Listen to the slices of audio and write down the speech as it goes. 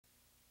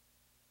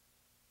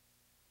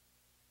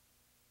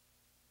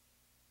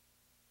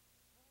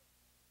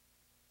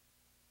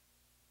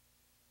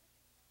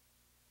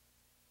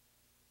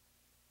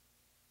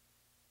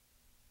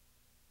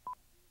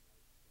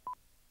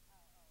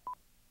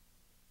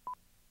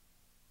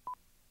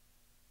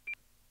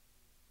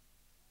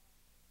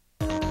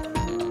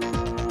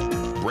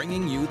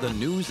bringing you the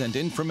news and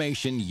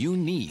information you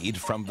need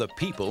from the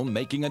people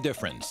making a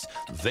difference.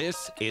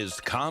 This is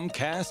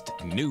Comcast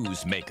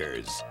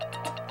Newsmakers.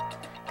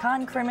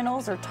 Con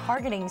criminals are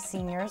targeting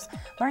seniors.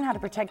 Learn how to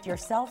protect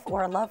yourself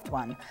or a loved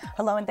one.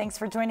 Hello and thanks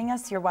for joining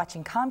us. You're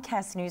watching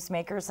Comcast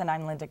Newsmakers and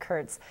I'm Linda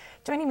Kurtz.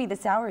 Joining me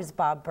this hour is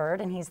Bob Bird,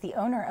 and he's the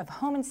owner of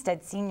Home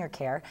Instead Senior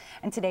Care.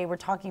 And today we're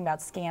talking about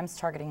scams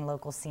targeting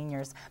local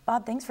seniors.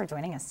 Bob, thanks for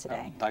joining us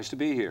today. Nice to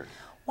be here.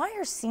 Why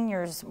are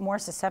seniors more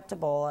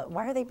susceptible?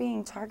 Why are they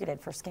being targeted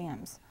for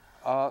scams?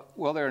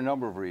 Well, there are a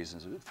number of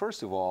reasons.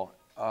 First of all,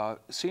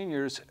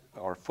 seniors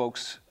or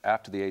folks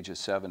after the age of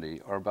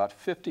 70 are about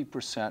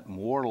 50%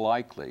 more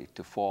likely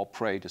to fall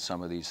prey to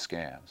some of these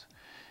scams.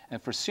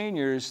 And for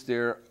seniors,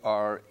 there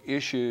are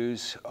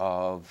issues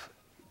of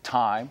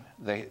time.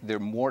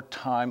 There's more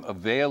time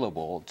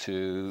available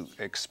to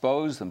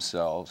expose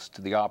themselves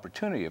to the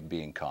opportunity of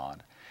being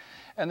conned.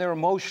 And there are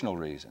emotional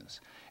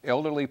reasons.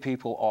 Elderly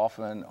people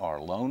often are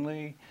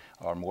lonely,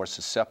 are more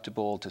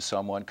susceptible to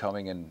someone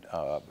coming and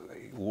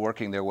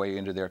working their way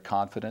into their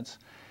confidence.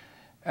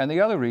 And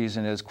the other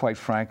reason is, quite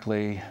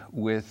frankly,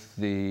 with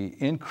the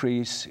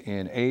increase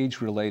in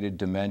age-related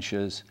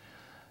dementias,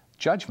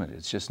 judgment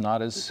is just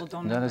not as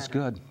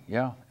good.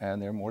 Yeah, and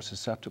they're more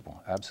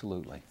susceptible,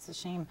 absolutely. It's a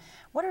shame.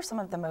 What are some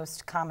of the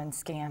most common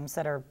scams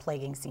that are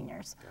plaguing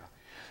seniors? Yeah.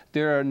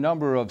 There are a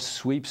number of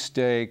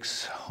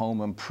sweepstakes,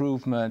 home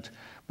improvement,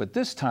 but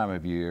this time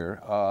of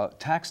year,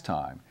 tax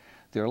time,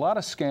 there are a lot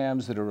of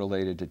scams that are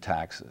related to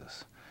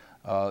taxes.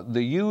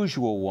 The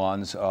usual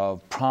ones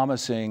of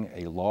promising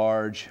a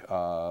large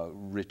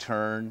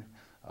return,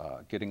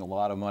 getting a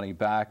lot of money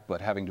back,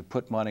 but having to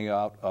put money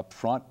out up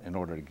front in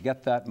order to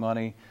get that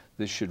money.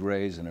 This should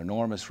raise an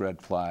enormous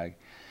red flag.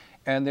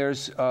 And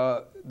there's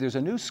a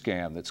new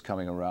scam that's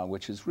coming around,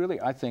 which is really,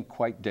 I think,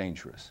 quite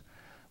dangerous,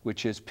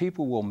 which is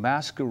people will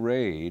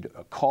masquerade,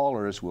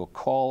 callers will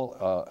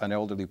call an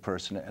elderly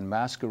person and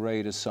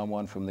masquerade as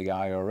someone from the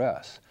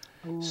IRS.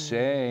 Ooh.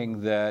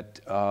 Saying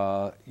that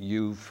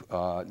you've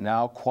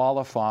now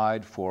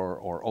qualified for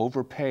or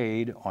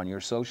overpaid on your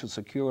Social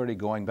Security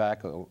going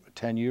back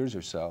 10 years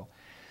or so,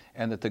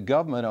 and that the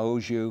government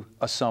owes you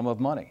a sum of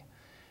money,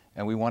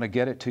 and we want to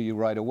get it to you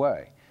right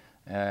away.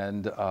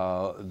 And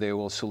they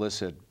will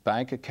solicit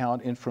bank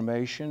account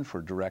information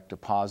for direct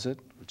deposit,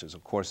 which is,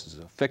 of course, is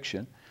a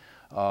fiction.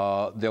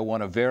 They'll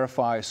want to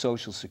verify a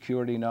Social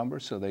Security number,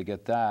 so they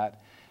get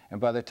that. And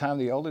by the time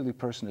the elderly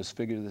person has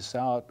figured this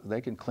out, they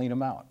can clean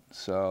them out.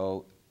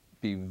 So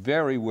be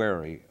very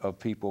wary of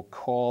people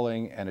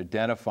calling and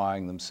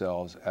identifying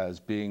themselves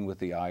as being with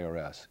the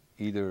IRS,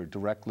 either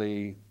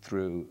directly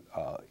through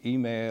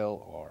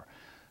email or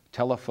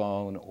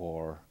telephone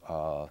or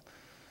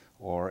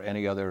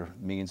any other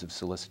means of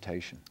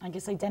solicitation. I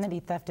guess identity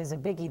theft is a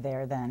biggie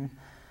there then.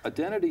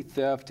 Identity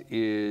theft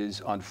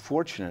is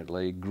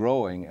unfortunately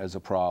growing as a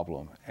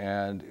problem,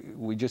 and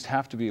we just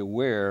have to be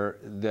aware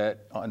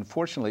that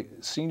unfortunately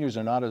seniors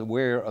are not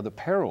aware of the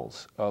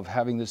perils of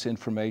having this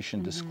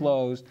information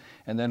disclosed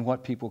and then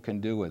what people can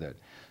do with it.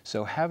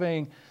 So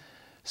having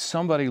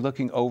somebody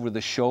looking over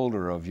the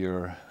shoulder of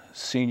your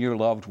senior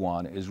loved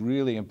one is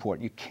really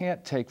important. You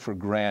can't take for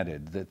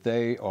granted that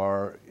they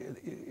are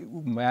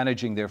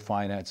managing their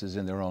finances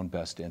in their own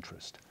best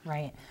interest.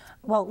 Right.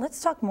 Well,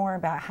 let's talk more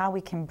about how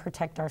we can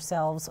protect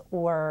ourselves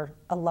or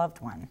a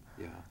loved one.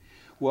 Yeah.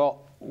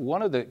 Well,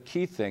 one of the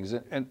key things,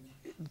 and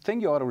the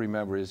thing you ought to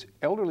remember is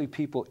elderly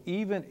people,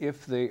 even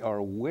if they are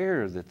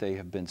aware that they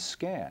have been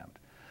scammed,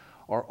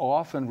 are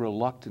often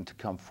reluctant to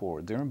come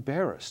forward. They're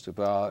embarrassed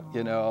about,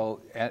 you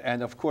know,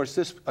 and of course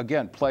this,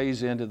 again,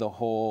 plays into the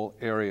whole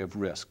area of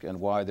risk and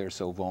why they're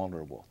so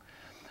vulnerable.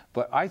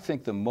 But I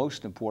think the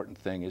most important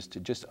thing is to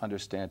just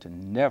understand to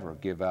never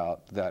give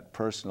out that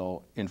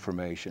personal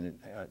information,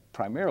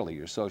 primarily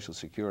your Social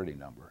Security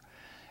number,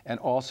 and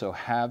also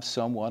have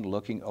someone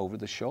looking over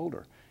the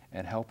shoulder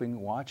and helping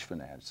watch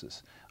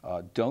finances.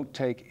 Don't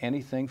take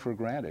anything for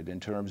granted in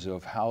terms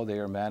of how they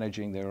are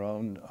managing their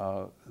own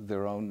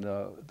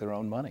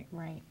money.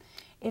 Right.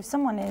 If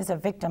someone is a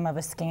victim of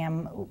a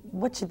scam,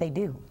 what should they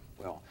do?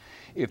 Well,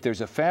 if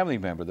there's a family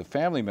member, the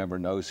family member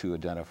knows who to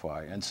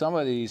identify. And some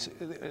of these,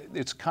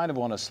 it's kind of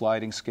on a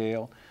sliding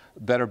scale.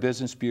 Better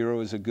Business Bureau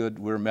is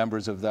we're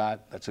members of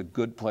that. That's a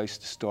good place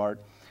to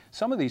start.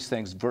 Some of these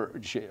things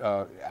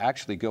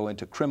actually go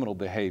into criminal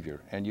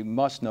behavior, and you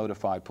must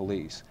notify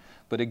police.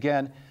 But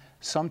again,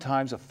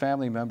 sometimes a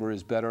family member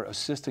is better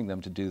assisting them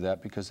to do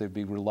that because they'd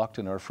be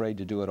reluctant or afraid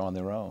to do it on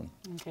their own.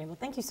 Okay, well,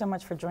 thank you so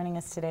much for joining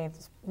us today.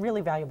 It's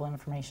really valuable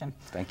information.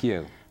 Thank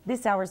you.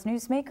 This hour's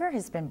newsmaker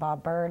has been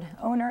Bob Bird,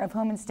 owner of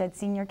Home Instead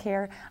Senior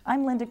Care.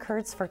 I'm Linda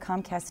Kurtz for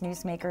Comcast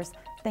Newsmakers.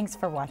 Thanks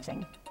for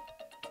watching.